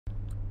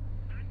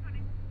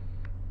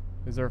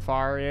Is there a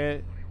fire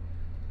yet?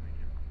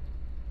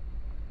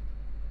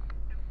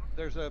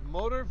 There's a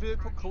motor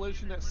vehicle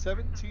collision at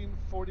 17:45.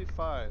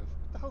 What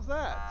the hell's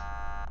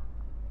that?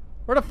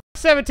 Where the f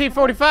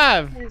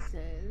 1745? This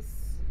is.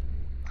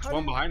 There's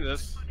one behind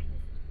us.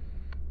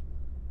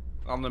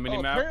 On the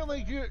mini map.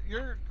 Apparently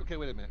you're okay.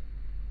 Wait a minute.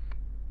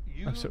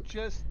 You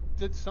just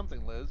did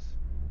something, Liz.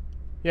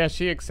 Yeah,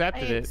 she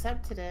accepted it. I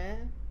accepted it.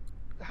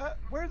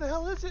 Where the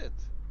hell is it?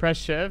 Press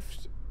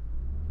shift.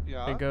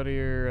 Yeah. And go to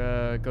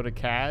your go to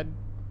CAD.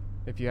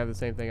 If you have the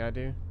same thing I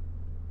do.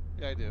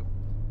 Yeah, I do.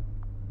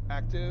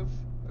 Active.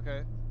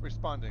 Okay.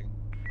 Responding.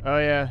 Oh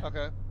yeah.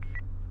 Okay.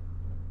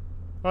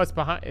 Oh, it's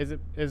behind. Is it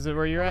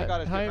where you're at? Oh my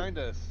God, it's behind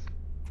us.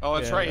 Oh,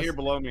 it's right here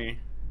below me.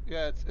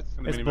 Yeah,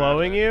 it's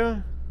blowing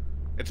you.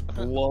 It's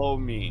below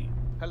me.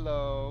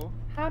 Hello.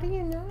 How do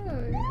you know?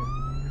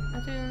 I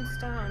don't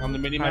understand. On the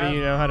mini map. How do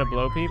you know how to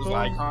blow people? This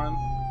icon.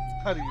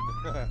 How do you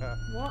know?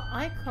 What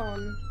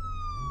icon?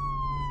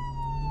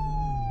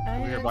 I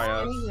Over here don't by see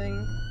us.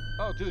 anything.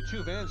 Oh, dude,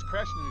 two vans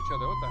crashing into each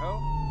other. What the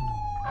hell?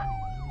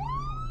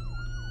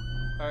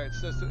 Alright, it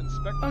says to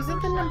inspect the Oh, is it the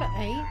person. number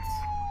 8?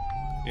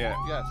 Yeah.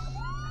 Yes.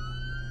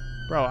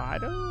 Bro, I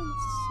don't see.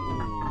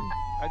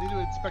 I need to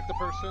inspect the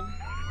person.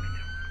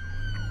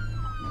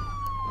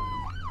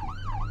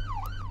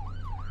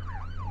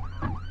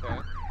 Okay.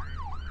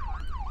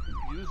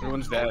 Use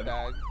Everyone's the med dead.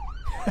 bag.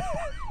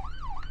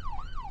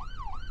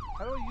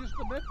 How do I use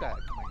the med bag?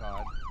 Oh my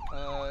god.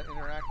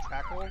 Interact,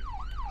 tackle.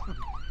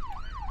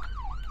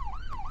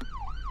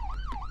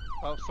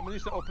 Oh, someone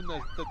needs to open the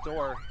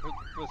door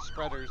with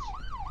spreaders.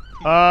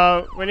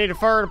 We need a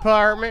fire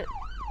department.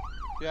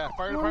 Yeah,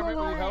 fire department,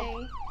 we need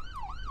help.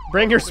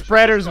 Bring your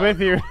spreaders with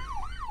you.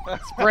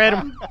 Spread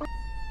them.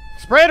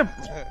 Spread them.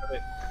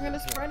 I'm gonna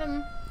spread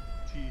them.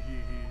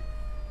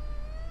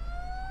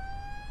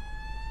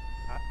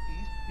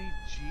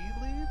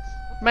 ECG leads?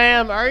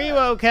 Ma'am, are you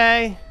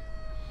okay?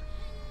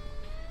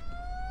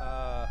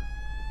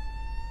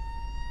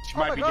 She Oh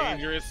might my be God.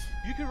 dangerous.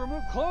 You can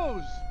remove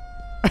clothes.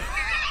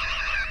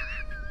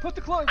 Put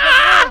the clothes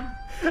back on.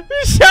 The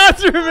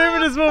shots are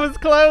removing this woman's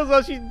clothes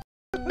while she's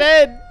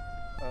dead.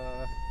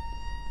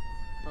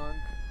 Trunk.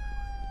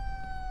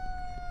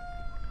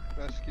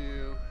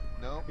 Rescue.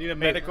 No. Need a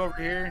medic over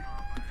here.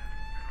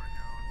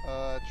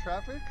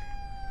 Traffic.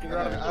 Get her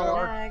out of the Okay,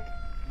 car.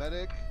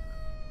 Medic.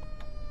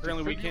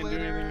 Apparently we can't do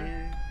anything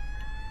here.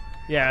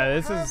 Yeah,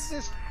 this Have is.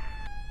 this-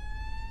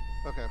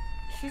 Okay.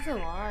 She's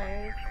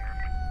alive.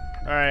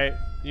 All right,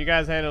 you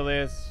guys handle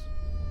this.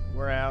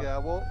 We're out. Yeah,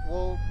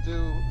 we'll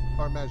do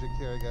our magic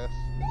here, I guess.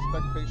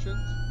 Inspect patient.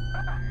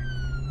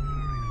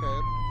 Okay.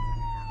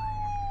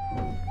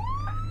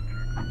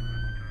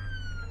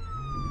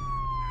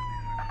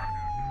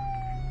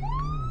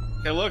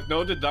 Okay, look,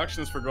 no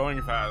deductions for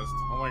going fast.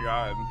 Oh my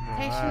god.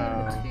 Patient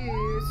number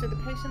 2. So the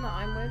patient that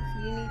I'm with,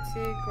 you need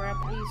to grab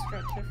a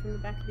stretcher from the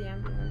back of the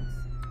ambulance.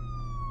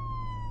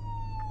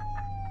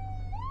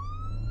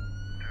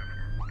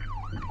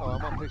 Oh,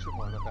 I'm on patient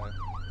 1, okay.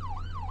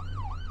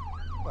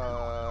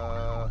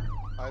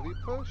 IV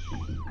push?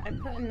 I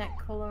put a neck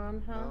collar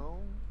on her. No.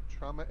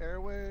 Trauma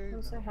airway?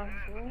 Also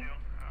helpful.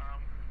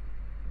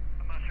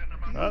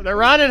 Oh, they're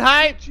running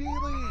hype. G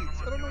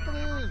leads! I don't know what that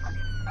is!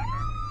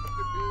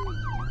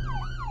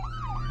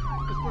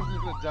 This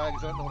person's gonna die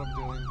because I don't know what I'm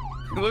doing.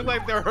 It looked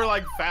like they were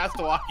like fast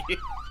walking.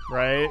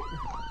 Right.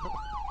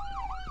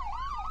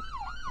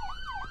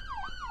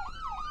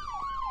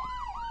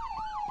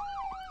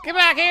 Get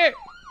back here!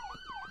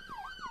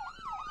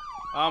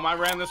 I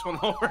ran this one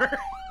over.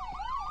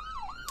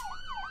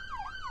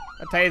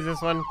 I'll tase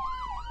this one.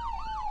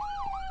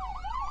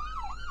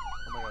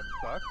 Oh my god,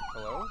 Doc?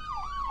 Hello?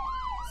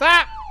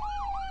 Stop!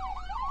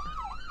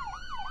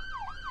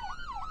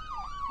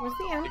 Where's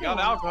the You ambulance? got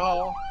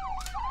alcohol.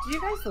 Did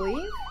you guys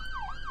leave?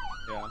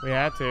 Yeah. We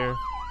had to.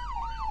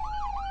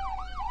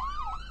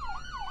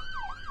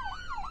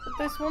 But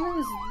this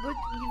woman's... Look,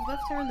 you've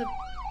left her in the... Oh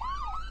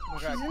my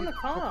She's god, in the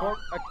car.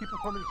 I keep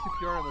performing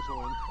CPR on this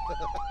woman.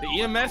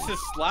 The EMS is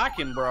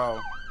slacking, bro.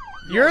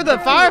 You're the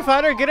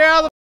firefighter. Get her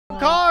out of the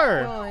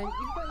car. God,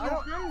 you've got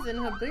your hands in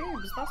her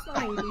boobs. That's not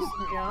how you do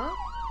CPR.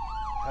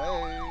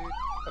 Hey.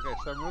 Okay,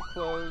 so I remove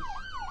clothes.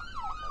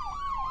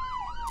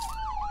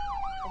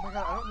 Oh my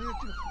god, I don't need to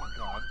do. Oh my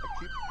god, I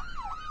keep.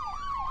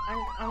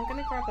 I'm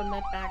gonna grab a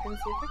med bag and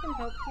see if I can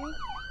help you.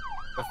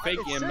 The fake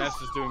It EMS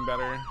says- is doing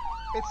better.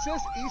 It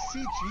says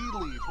ECG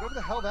leads, whatever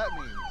the hell that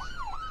means.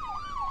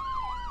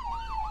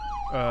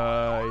 Yeah, I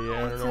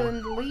It's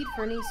don't know. a lead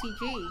for an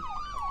ECG.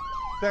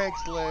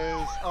 Thanks,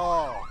 Liz.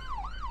 Oh.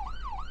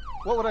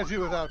 What would I do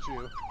without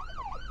you?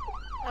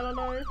 I don't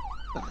know. Okay,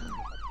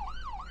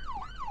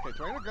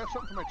 do I need to grab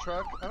something from my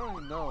truck? I don't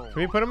even know.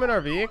 Can we put him in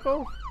our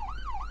vehicle?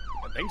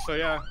 I think so,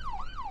 yeah.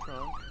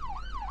 Trunk.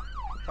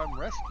 If I'm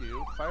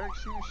rescue, fire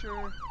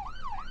extinguisher.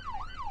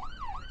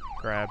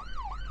 Grab.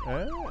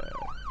 Ah.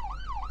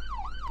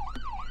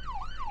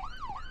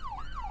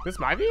 This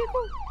my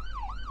vehicle?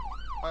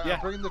 Yeah.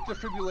 I'm bringing the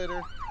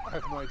defibrillator. I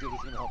have no idea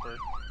who's gonna help her.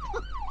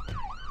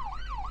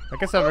 I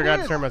guess I Oh, it forgot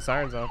to is. turn my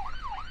sirens off.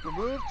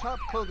 Remove top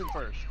clothing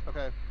first.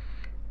 Okay.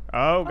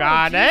 Oh,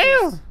 god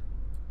damn!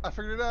 I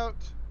figured it out.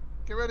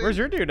 Get ready. Where's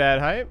your dude at,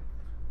 Hype?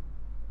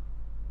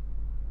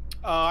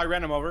 I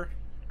ran him over.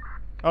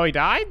 Oh, he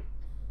died?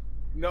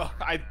 No,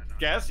 I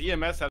guess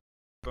EMS had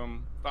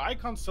them. The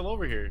icon's still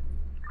over here.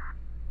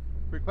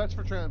 Request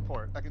for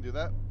transport. I can do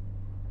that.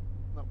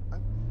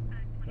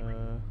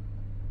 No.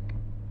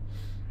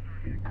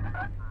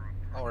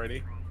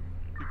 Already.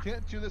 You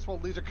can't do this while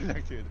leads are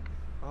connected.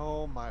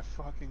 Oh my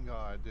fucking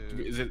god, dude.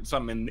 Is it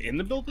something in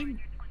the building?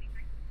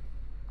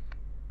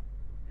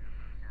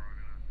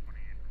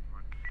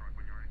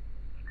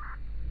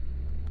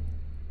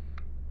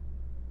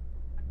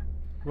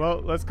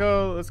 Well, let's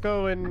go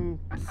and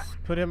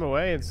put him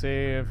away and see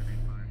if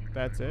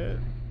that's it.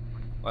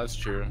 That's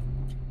true.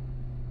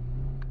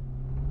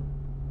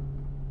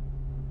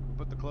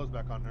 Put the clothes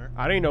back on her.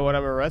 I don't even know what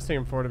I'm arresting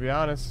him for, to be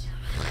honest.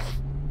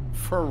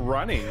 For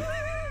running.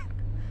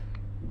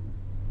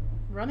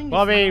 Running.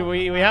 Well, I is mean, not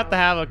we have to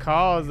allowed. have a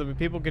cause. I mean,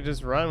 people could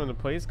just run when the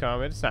police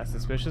come. It's not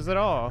suspicious at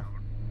all.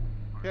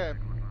 Okay.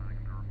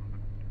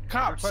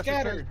 Cops, Request for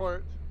scatter.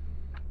 transport.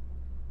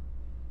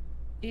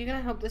 Are you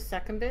gonna help this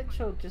second bitch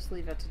or just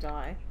leave her to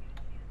die?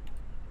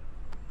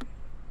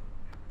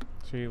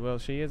 Well,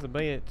 she is a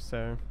bitch,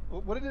 so.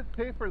 What did it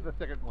pay for the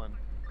second one?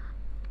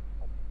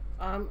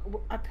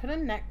 I put a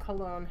neck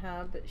collar on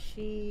her, but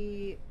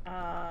she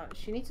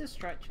needs a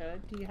stretcher.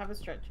 Do you have a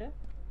stretcher?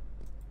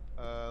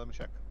 Let me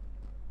check.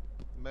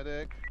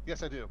 Medic.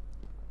 Yes, I do.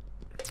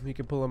 You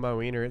can pull on my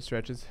wiener, it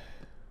stretches.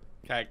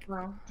 Okay.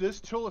 No. This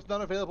tool is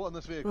not available in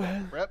this vehicle.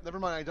 Rep, never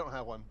mind, I don't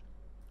have one.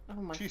 Oh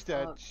my She's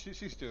god. dead.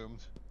 She's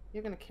doomed.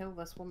 You're gonna kill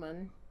this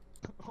woman.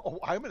 Oh,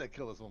 I'm gonna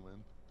kill this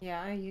woman.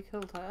 Yeah, you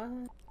killed her.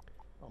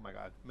 Oh my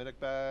god. Medic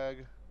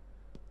bag.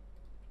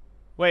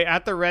 Wait, I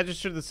have to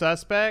register the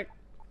suspect?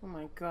 Oh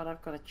my god,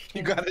 I've got a chin.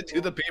 You gotta do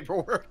the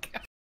paperwork.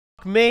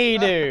 Me,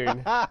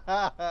 dude.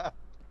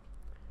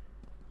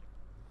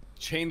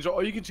 Change. Oh,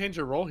 you can change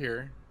your role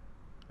here.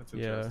 That's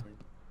Yeah. interesting.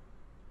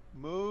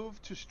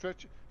 Move to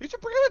stretch. You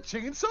should bring out a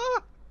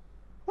chainsaw?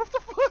 What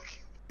the fuck?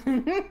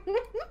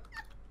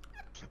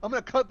 I'm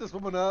gonna cut this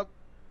woman up.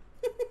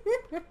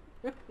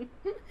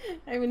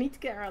 Hey, we need to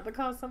get her out of the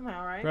car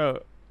somehow, right? Bro,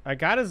 I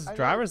got his I know,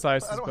 driver's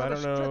license, but I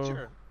have don't a know.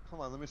 stretcher.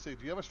 Hold on, let me see.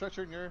 Do you have a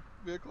stretcher in your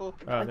vehicle?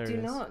 Oh, I there do it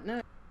is. not,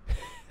 no.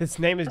 His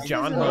name is This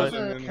John is Hunt.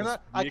 also-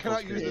 I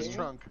cannot use this Yeah.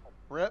 trunk.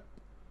 Rep.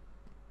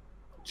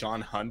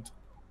 John Hunt.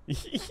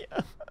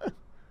 Yeah.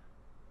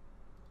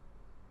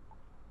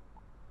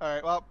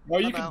 Alright, well,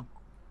 Well, you I'm can. out.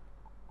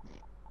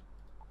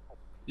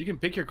 You can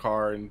pick your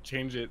car and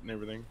change it and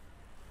everything.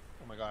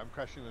 Oh my god, I'm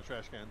crashing the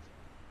trash cans.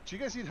 Do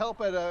you guys need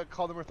help at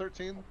call number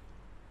 13?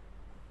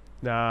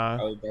 Nah,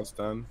 Oh, that's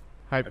done.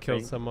 Hype I killed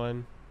think.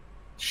 someone,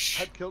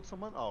 Shh. I've killed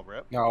someone? Oh,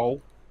 rip. No.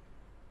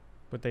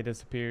 but they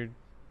disappeared.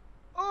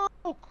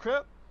 Oh,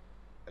 crap.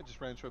 I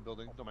just ran into a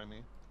building. Don't mind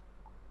me.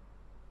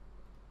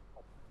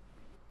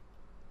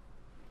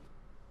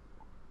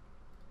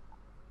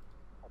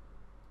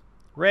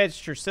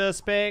 Register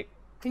suspect.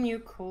 Can you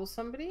call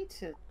somebody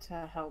to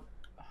help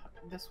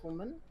this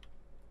woman?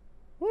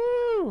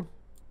 Woo!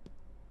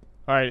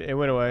 Alright, it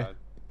went away. God.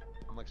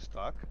 I'm like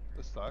stuck.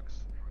 This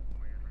sucks.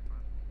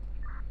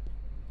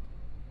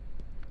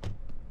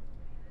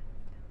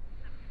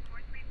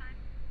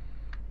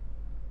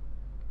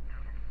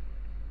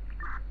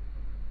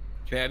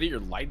 Can edit your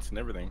lights and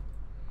everything.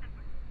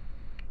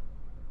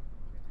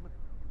 Oh,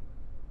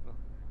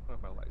 I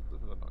don't have my lights.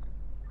 This is annoying.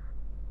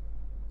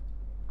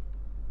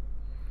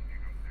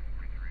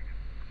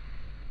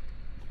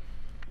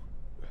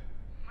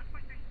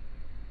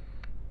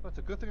 Well, it's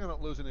a good thing I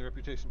don't lose any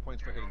reputation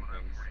points for hitting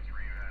things.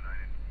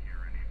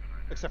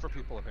 Except for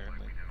people,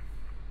 apparently.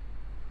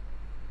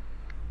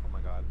 Oh my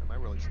god, am I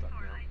really stuck now?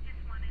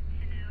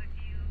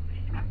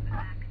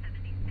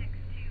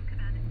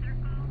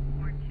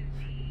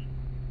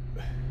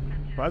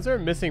 Why is there a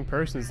missing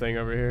persons thing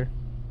over here?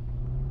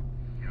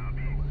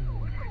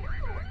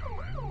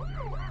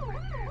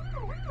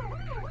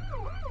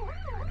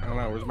 I don't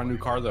know. Where's my new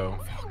car though?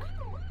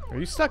 Are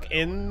you stuck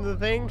in the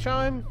thing,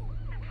 Sean?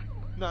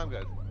 No, I'm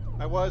good.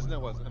 I was and I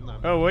wasn't. I'm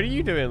not. Oh, what are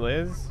you doing,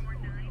 Liz?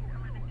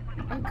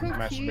 I'm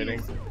Masturbating.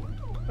 confused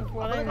of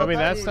what I'm I gonna I mean, go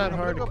that's back- not I'm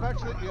hard gonna to- go back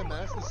to the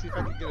EMS and see if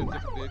I can get a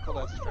different vehicle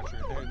that's a stretcher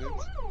attendant.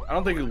 I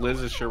don't think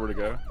Liz is sure where to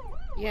go.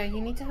 Yeah, you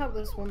need to help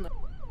this woman.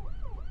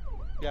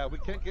 Yeah, we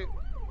can't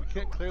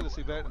clear this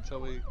event until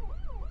we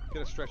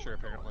get a stretcher,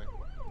 apparently.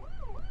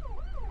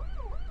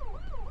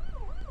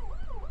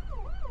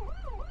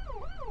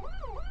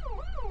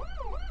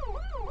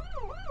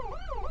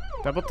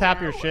 Double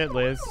tap your shit,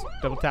 Liz.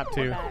 Double tap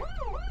We're two. back.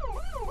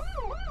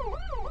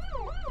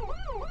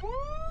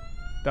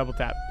 Double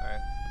tap.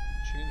 Alright.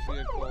 Change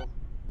vehicle.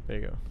 There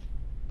you go. I'm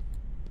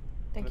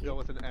Thank gonna go you.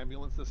 with an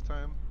ambulance this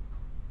time.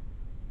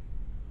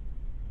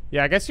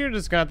 Yeah, I guess you're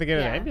just gonna have to get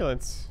Yeah. an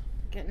ambulance.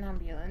 Get an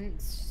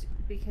ambulance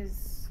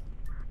because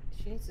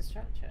she needs a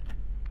stretcher.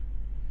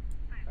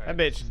 That Alright,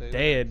 bitch save and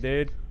dead, exit.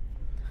 dude.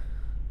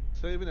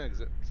 Save and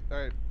exit.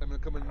 Alright, I'm gonna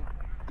come in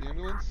the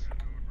ambulance.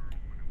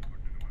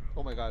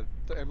 Oh my god,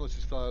 the ambulance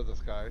just fell out of the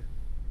sky.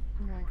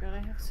 Oh my god, I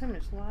have so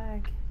much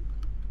lag.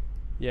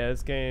 Yeah,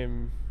 this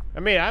game. I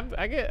mean, I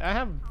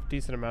have a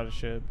decent amount of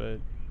shit, but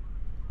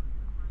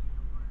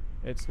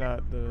it's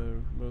not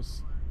the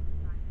most.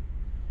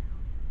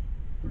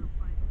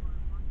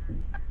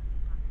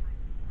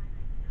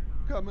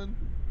 Coming.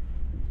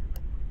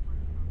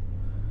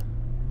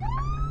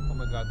 Oh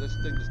my god, this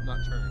thing does not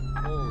turn.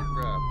 Holy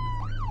crap.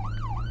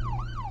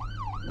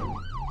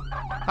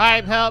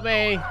 Hype, help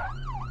me!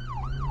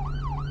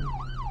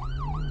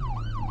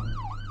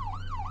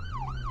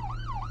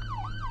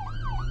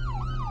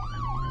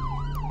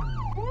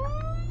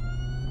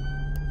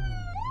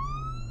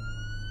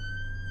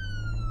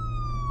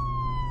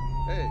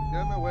 Hey, get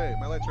out of my way.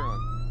 My lights are on.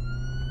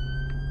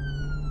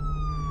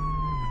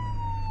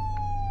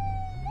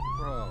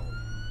 Bro.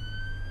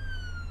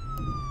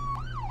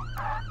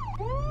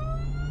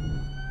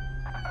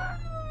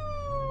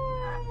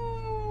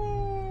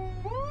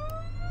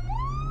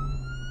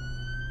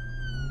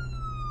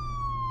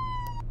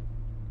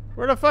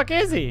 Where the fuck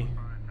is he?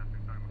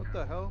 What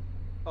the hell?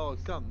 Oh,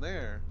 it's down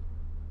there.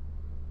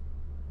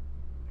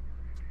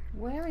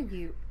 Where are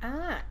you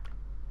at?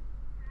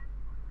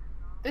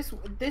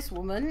 This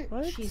woman,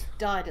 What? she's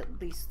died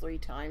at least 3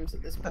 times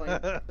at this point.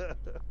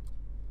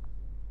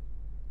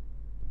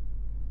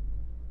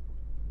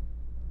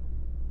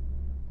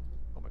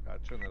 Oh my god,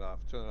 turn it off,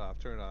 turn it off,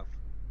 turn it off.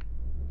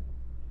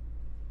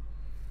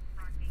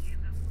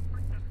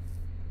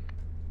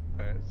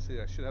 Alright, let's see,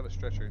 I should have a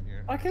stretcher in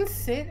here. I can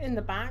sit in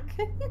the back.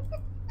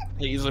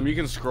 Hey, Easelm, you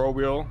can scroll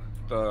wheel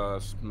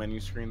the menu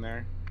screen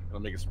there.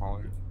 It'll make it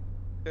smaller.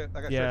 Okay,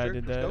 I got Yeah, I stretcher.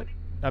 did Let's that. go.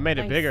 I made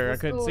it Nice, bigger. I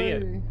let's couldn't see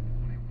it. go.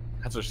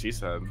 That's what she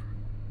said.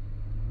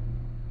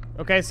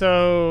 Okay,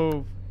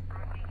 so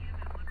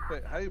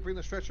Wait, how do you bring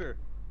the stretcher?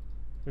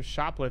 there's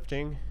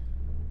shoplifting.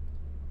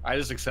 I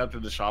just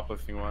accepted the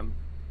shoplifting one.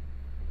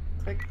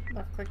 Click,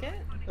 left click it.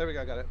 There we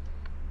go, I got it.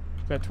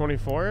 Is that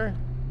 24?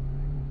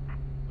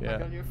 Oh my Yeah.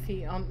 god, your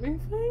feet aren't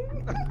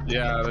moving.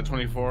 Yeah, the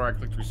 24. I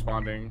clicked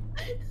responding.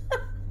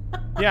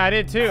 Yeah, I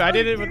did too. I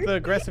did it with the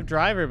aggressive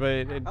driver, but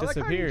it I like how you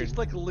disappeared. just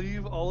like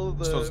leave all of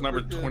the. So it's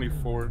number frickin-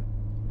 24.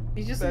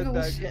 You just Bed leave all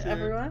bags shit here.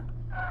 everywhere.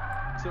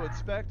 So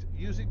inspect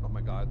using. Oh my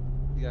god.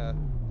 Yeah.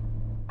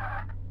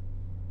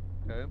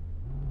 Okay.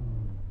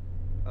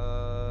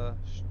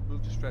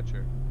 Move to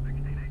stretcher.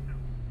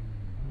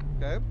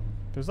 Okay.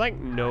 There's like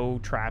no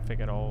traffic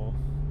at all.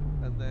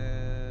 And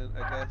then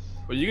I guess.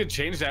 Well, you could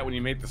change that when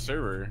you make the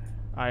server.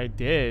 I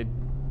did,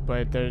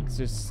 but there's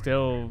just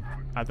still.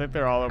 I think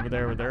they're all over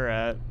there where they're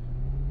at.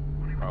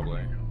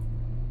 Probably.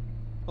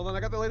 Hold on, I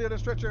got the lady on a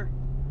stretcher.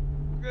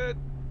 Good.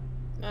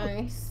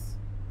 Nice.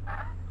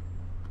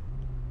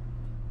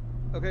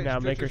 Okay. Now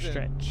make her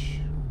stretcher's in. stretch.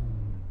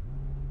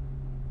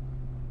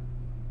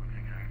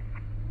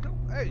 No,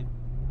 hey.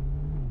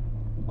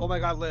 Oh my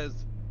god,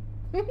 Liz.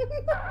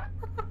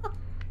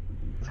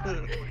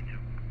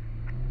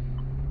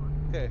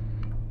 Okay.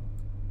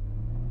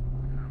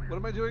 What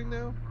am I doing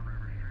now?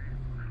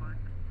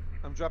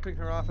 I'm dropping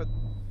her off at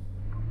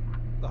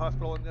the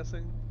hospital, I'm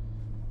guessing.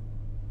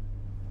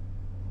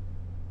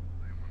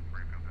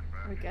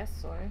 I guess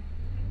so.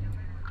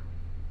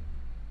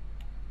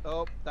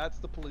 Oh, that's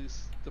the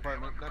police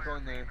department. Not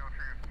going there.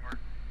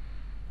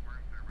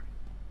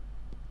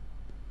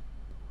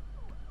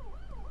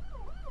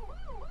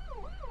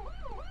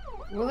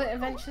 Will it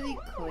eventually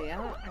clear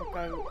and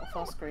go off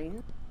our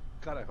screen?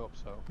 God, I hope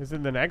so. Is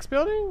it the next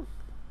building?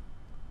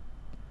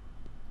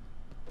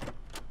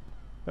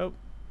 Nope,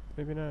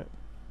 maybe not.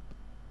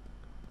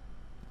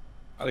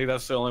 I think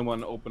that's the only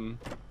one open.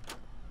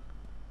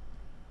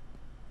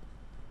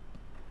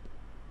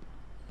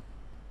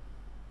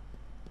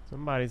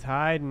 Somebody's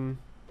hiding.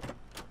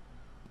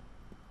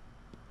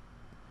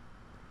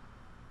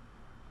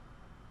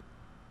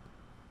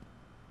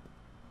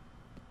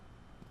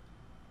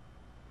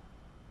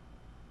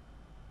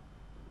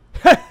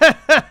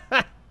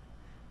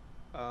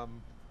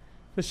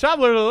 The shop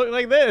literally looked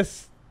like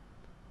this.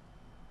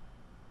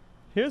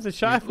 Here's a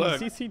shot from the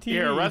Look, CCTV.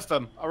 Here, arrest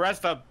him.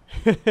 Arrest him.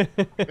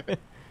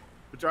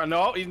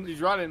 No,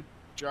 he's running.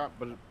 But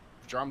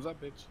put your arms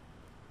up, bitch.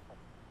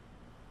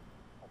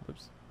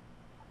 Oops.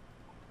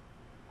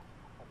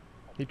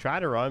 He tried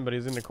to run, but he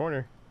was in the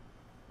corner.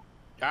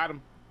 Got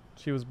him.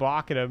 She was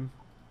blocking him.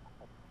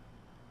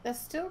 There's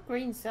still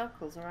green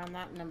circles around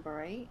that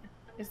number 8.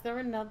 Is there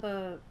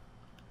another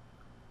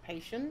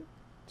patient?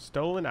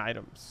 Stolen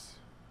items.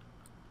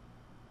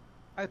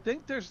 I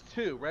think there's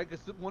 2, right?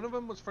 Because one of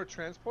them was for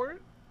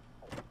transport.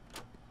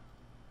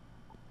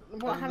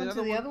 What And happened the to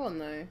other the one- other one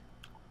though?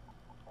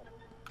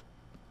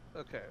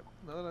 Okay,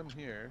 now that I'm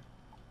here.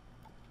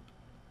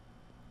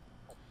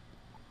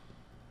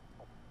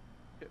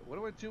 Okay, what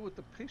do I do with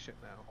the patient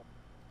now?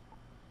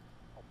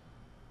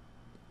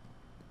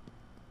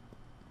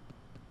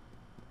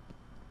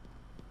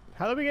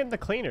 How do we get in the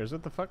cleaners?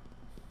 What the fuck?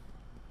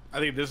 I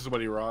think this is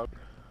what he robbed.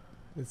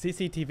 The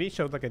CCTV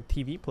showed like a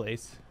TV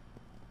place.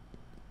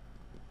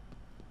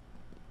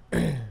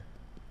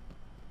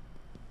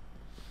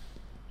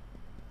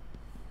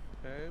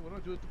 Okay, what do I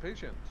do with the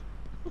patient?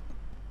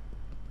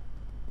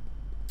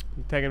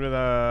 You take him to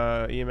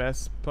the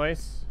EMS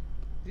place?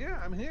 Yeah,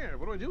 I'm here.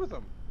 What do I do with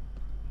them?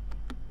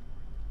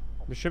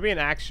 There should be an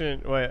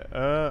action. Wait,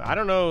 I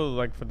don't know,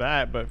 like for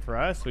that, but for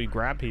us, we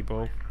grab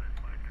people.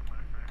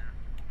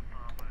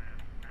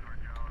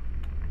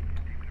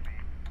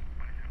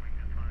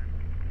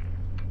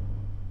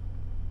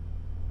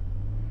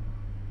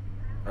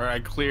 All right, I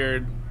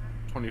cleared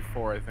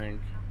 24, I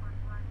think.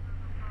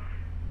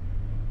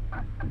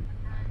 I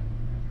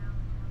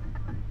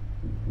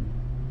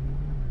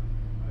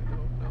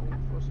don't know what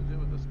I'm supposed to do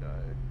with this guy.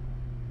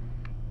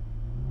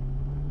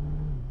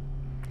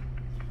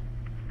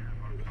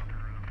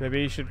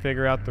 Maybe you should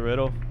figure out the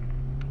riddle.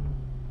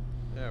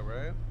 Yeah,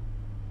 right?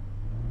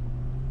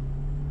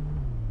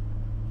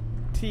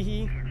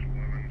 Tee.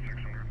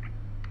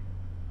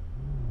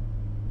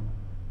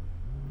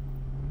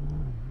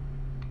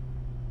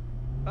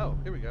 Oh,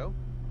 here we go.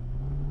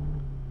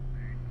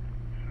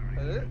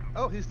 That it?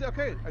 Oh, he's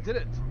okay. I did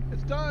it.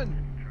 It's done.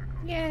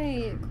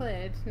 Yay, it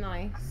cleared.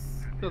 Nice.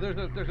 So there's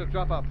a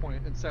dropout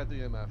point inside the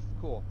EMF.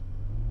 Cool.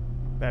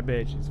 That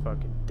bitch is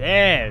fucking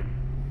dead.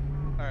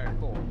 All right,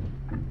 cool.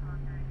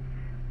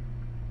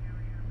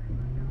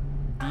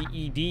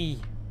 DED.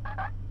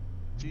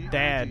 G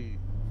Dad.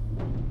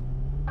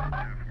 All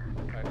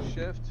right,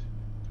 shift.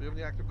 Do we have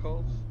any active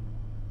calls?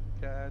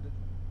 CAD.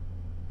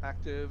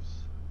 Actives.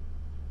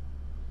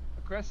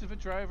 Aggressive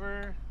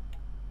driver.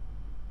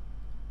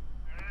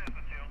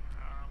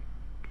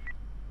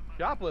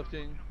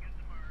 Shoplifting.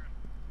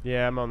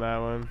 Yeah, I'm on that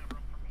one.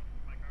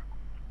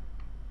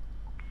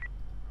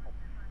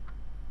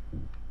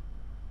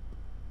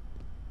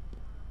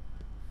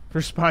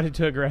 Responded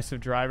to aggressive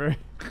driver.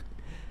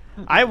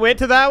 I went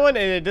to that one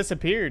and it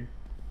disappeared.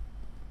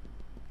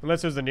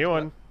 Unless there's a new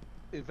one.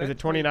 Is it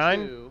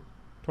 29?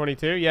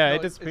 22? Yeah, No,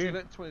 it disappeared.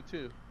 It's event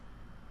 22.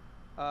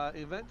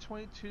 Event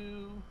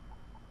 22.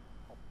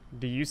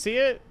 Do you see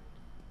it?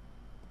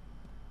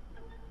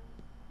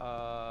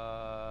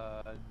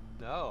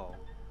 No.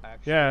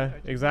 Actually, Yeah, I do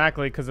not.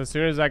 exactly. Because as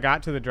soon as I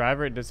got to the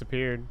driver, it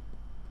disappeared.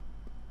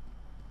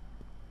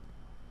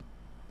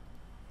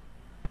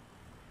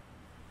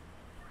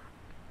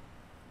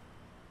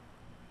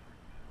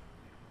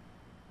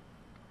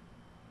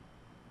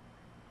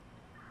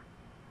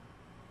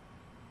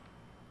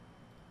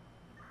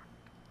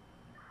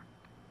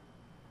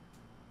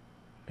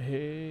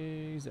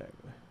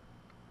 Exactly.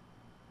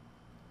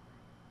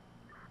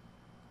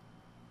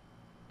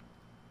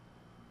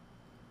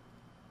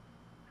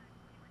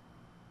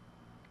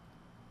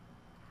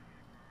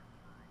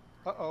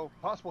 Uh-oh,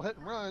 possible hit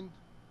and run.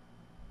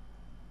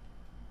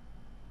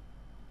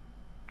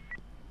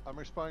 I'm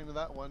responding to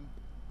that one.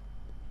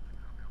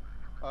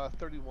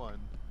 31.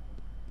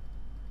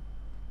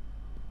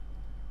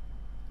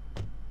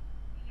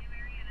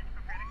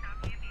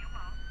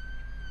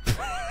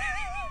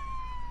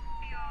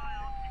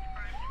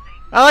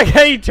 I like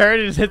how you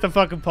turned and just hit the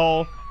fucking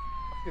pole.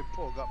 Fucking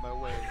pole got my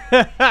way.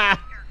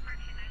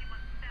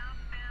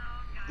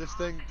 This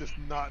thing does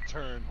not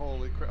turn.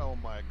 Holy crap. Oh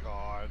my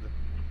god.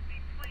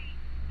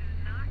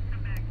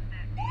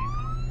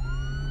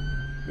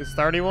 This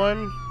 31?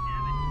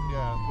 Yeah,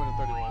 I'm going to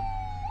 31.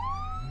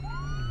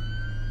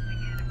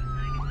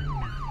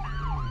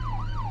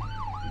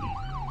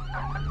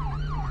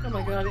 Oh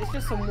my god, it's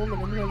just some woman in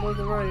the middle of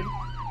the road.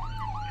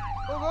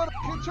 Oh god,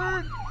 I can't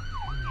turn!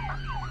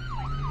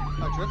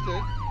 I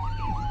drifted.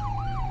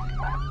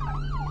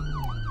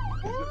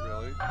 Is it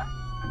really?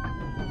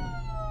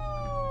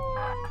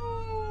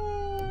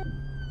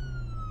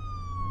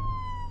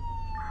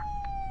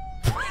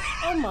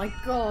 Oh my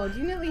god,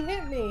 you nearly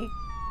hit me.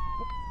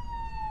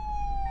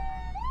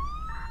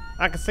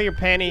 I can see your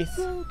panties.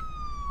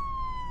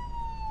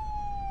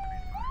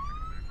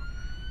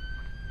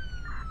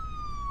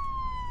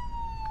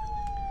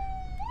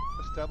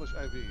 Establish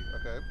IV,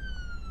 okay.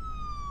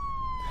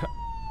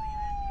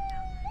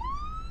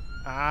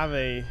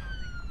 Ave.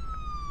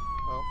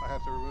 Oh, I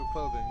have to remove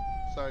clothing.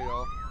 Sorry,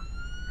 y'all.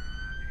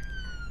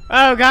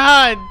 Oh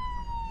god!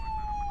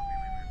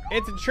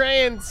 It's a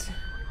trans.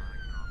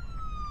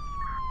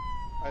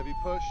 IV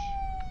push.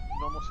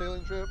 Normal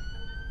sailing trip.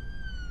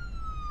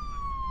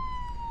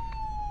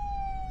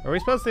 Are we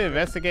supposed to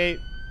investigate?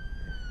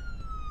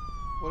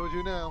 What do we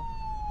do now?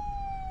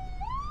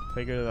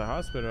 Take her to the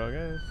hospital, I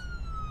guess.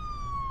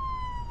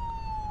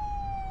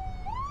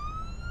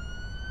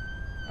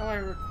 Oh, I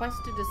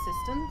requested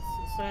assistance,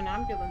 so an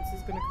ambulance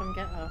is gonna come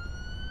get her.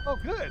 Oh,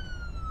 good.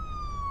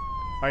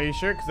 Are you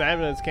sure? Because the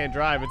ambulance can't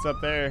drive. It's up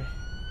there.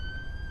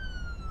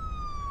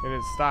 And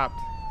it stopped.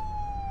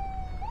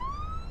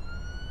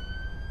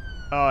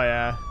 Oh,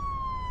 yeah.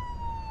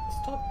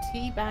 Stop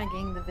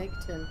teabagging the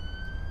victim.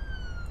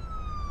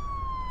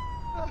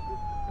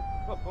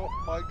 Oh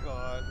my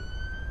god.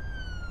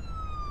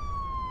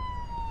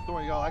 Don't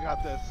worry, y'all. I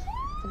got this.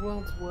 The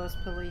world's worst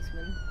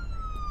policeman.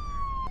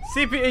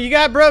 CP, you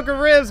got broken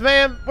ribs,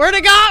 man. Where'd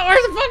it go?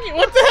 Where's the fucking?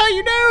 What the hell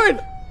you doing?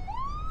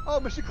 Oh,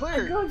 mission Oh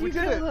cleared. god, We you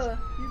did killed it. her.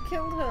 You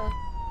killed her.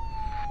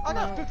 I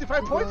got No,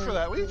 55 we're points for going-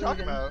 that. What are you we're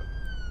talking leaving. about?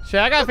 Shit,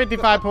 I got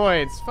 55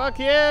 points. Fuck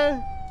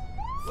yeah.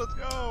 Let's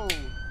go.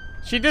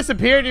 She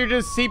disappeared. You're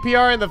just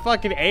CPR in the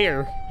fucking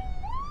air.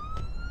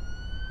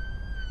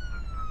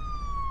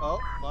 Oh,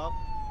 well.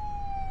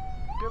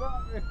 Get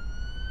out of here.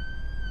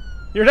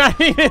 You're not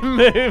even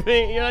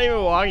moving. You're not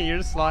even walking. You're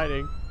just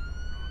sliding.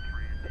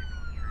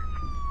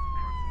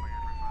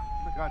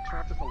 Oh my god, turn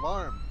off this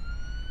alarm.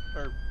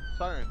 Or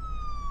siren.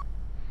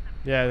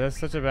 Yeah, that's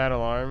such a bad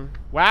alarm.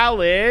 Wow,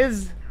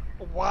 Liz.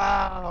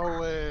 Wow,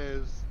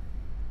 Liz.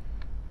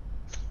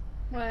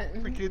 What?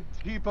 Freaking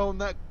T-bone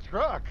that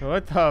truck.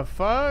 What the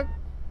fuck?